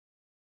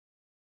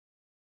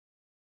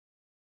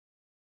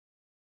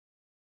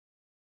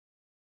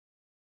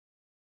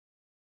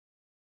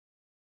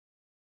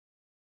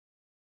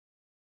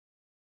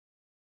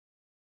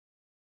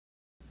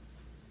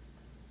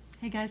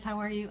Hey guys, how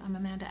are you? I'm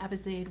Amanda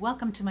Abizaid.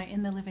 Welcome to my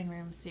In the Living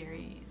Room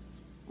series.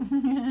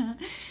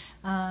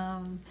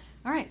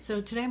 Alright,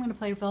 so today I'm going to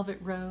play Velvet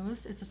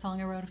Rose. It's a song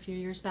I wrote a few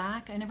years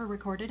back. I never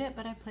recorded it,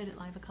 but I played it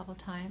live a couple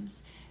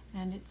times.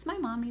 And it's my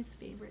mommy's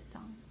favorite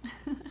song.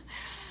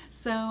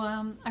 So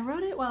I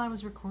wrote it while I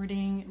was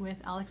recording with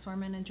Alex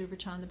Orman and Drew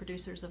Bertrand, the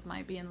producers of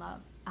my Be in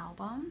Love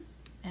album.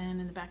 And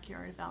in the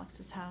backyard of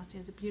Alex's house, he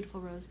has a beautiful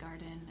rose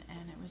garden,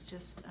 and it was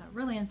just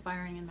really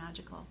inspiring and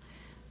magical.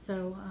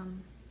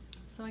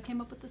 So I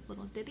came up with this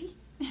little ditty,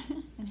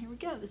 and here we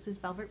go. This is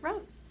Velvet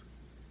Rose.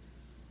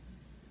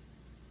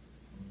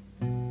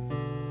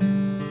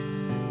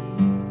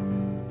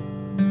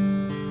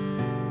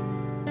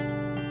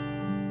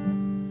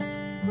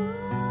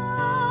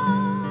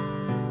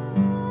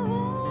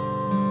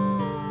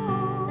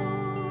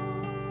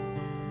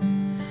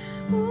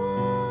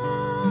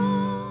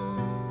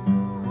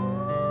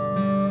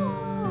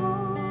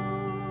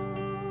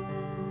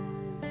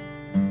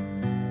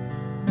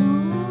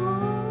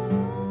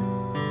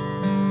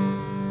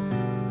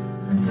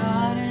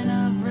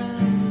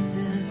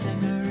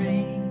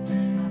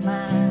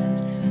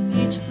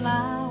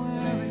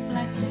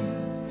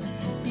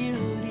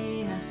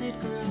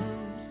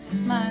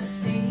 My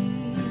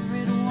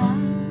favorite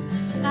one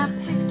I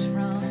picked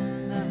from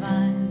the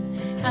vine,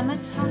 and the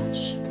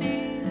touch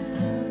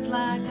feels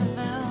like a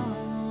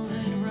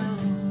velvet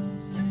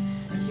rose.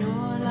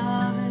 Your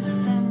love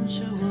is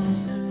sensual,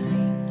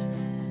 sweet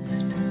and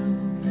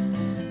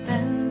smooth,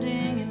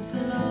 bending and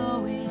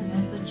flowing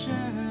as the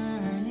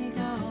journey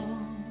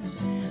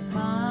goes.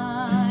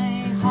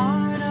 My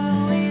heart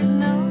always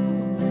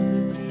knows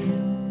it's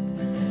you,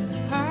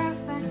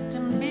 perfect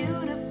and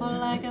beautiful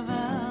like a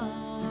velvet.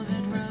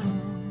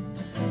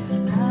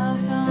 Love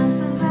comes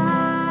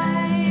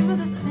alive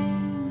with a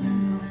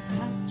single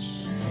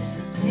touch.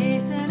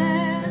 Space and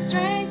air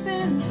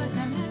strengthens the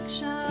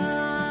connection.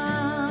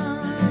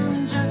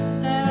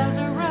 Just as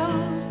a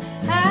rose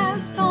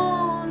has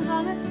thorns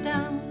on its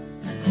stem,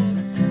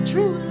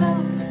 true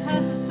love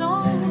has its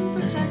own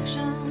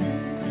protection.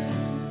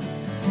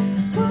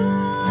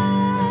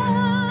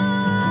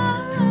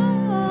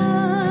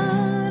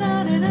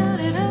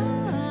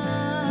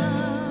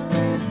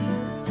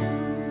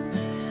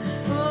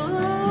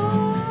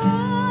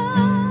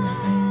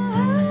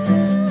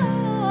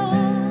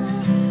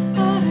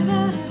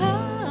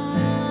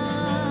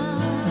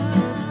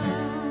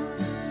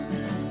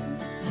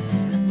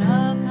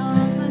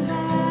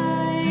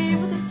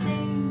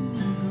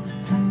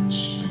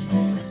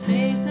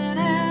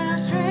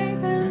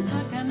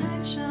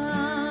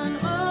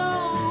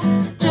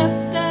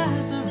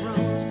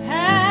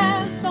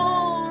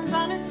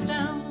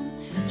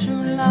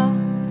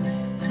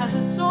 Has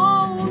its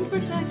own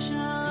protection.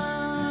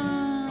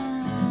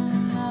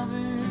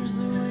 Lovers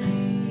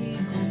awake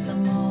with the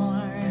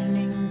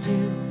morning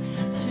dew,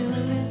 two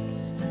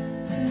lips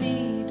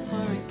meet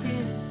for a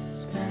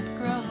kiss that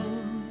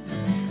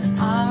grows.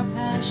 Our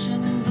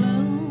passion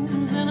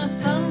blooms in a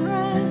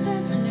sunrise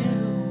that's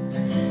new.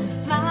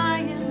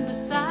 Lying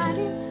beside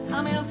you,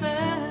 I'm your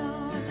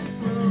velvet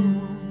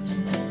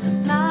rose.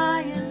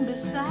 Lying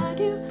beside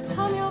you,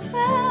 I'm your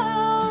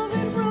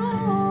velvet rose.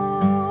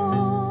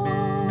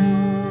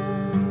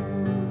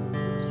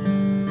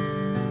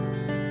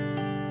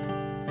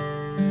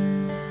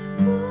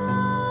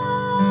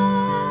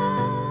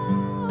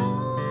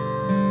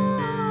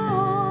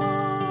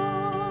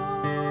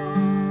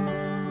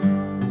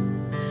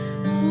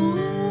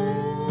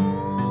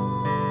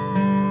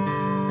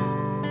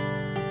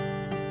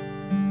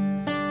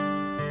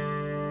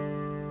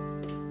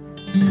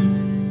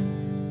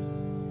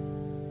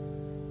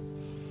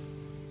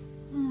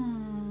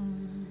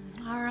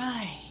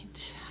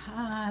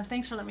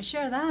 Thanks for letting me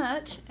share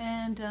that.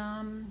 And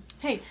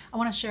hey, I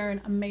want to share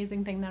an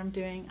amazing thing that I'm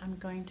doing. I'm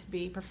going to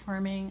be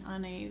performing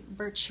on a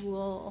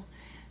virtual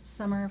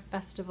summer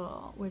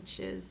festival, which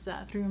is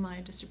through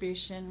my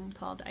distribution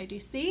called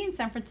IDC in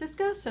San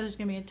Francisco. So there's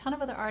going to be a ton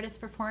of other artists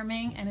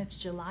performing, and it's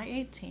July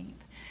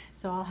 18th.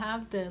 So I'll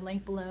have the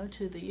link below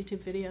to the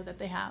YouTube video that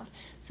they have.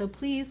 So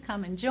please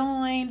come and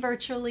join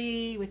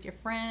virtually with your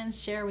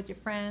friends, share with your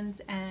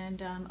friends,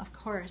 and of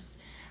course,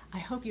 I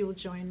hope you will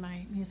join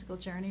my musical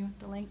journey with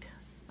the link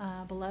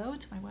below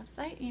to my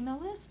website, email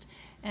list,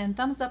 and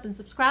thumbs up and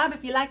subscribe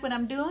if you like what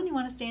I'm doing. You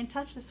want to stay in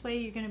touch. This way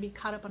you're going to be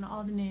caught up on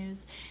all the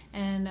news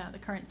and the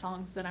current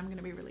songs that I'm going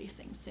to be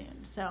releasing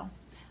soon. So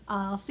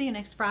I'll see you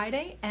next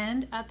Friday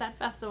and at that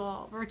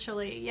festival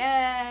virtually.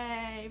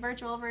 Yay!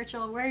 Virtual.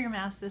 Wear your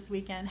mask this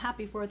weekend.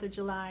 Happy 4th of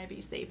July.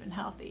 Be safe and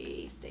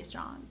healthy. Stay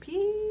strong.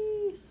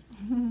 Peace.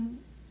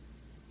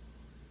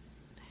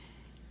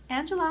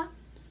 Angela.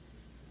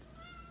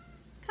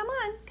 Come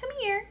on, come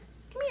here.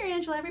 Come here,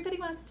 Angela. Everybody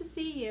wants to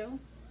see you.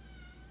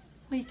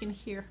 Well, you can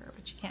hear her,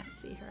 but you can't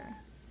see her.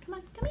 Come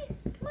on, come here,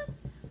 come on.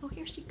 Oh,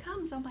 here she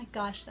comes. Oh my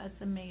gosh, that's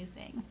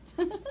amazing.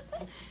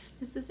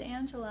 This is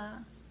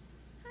Angela.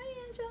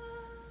 Hi,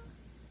 Angela.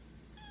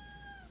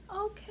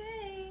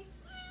 Okay.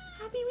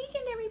 Happy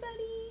weekend,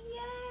 everybody.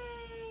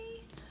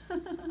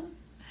 Yay.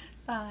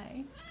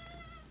 Bye.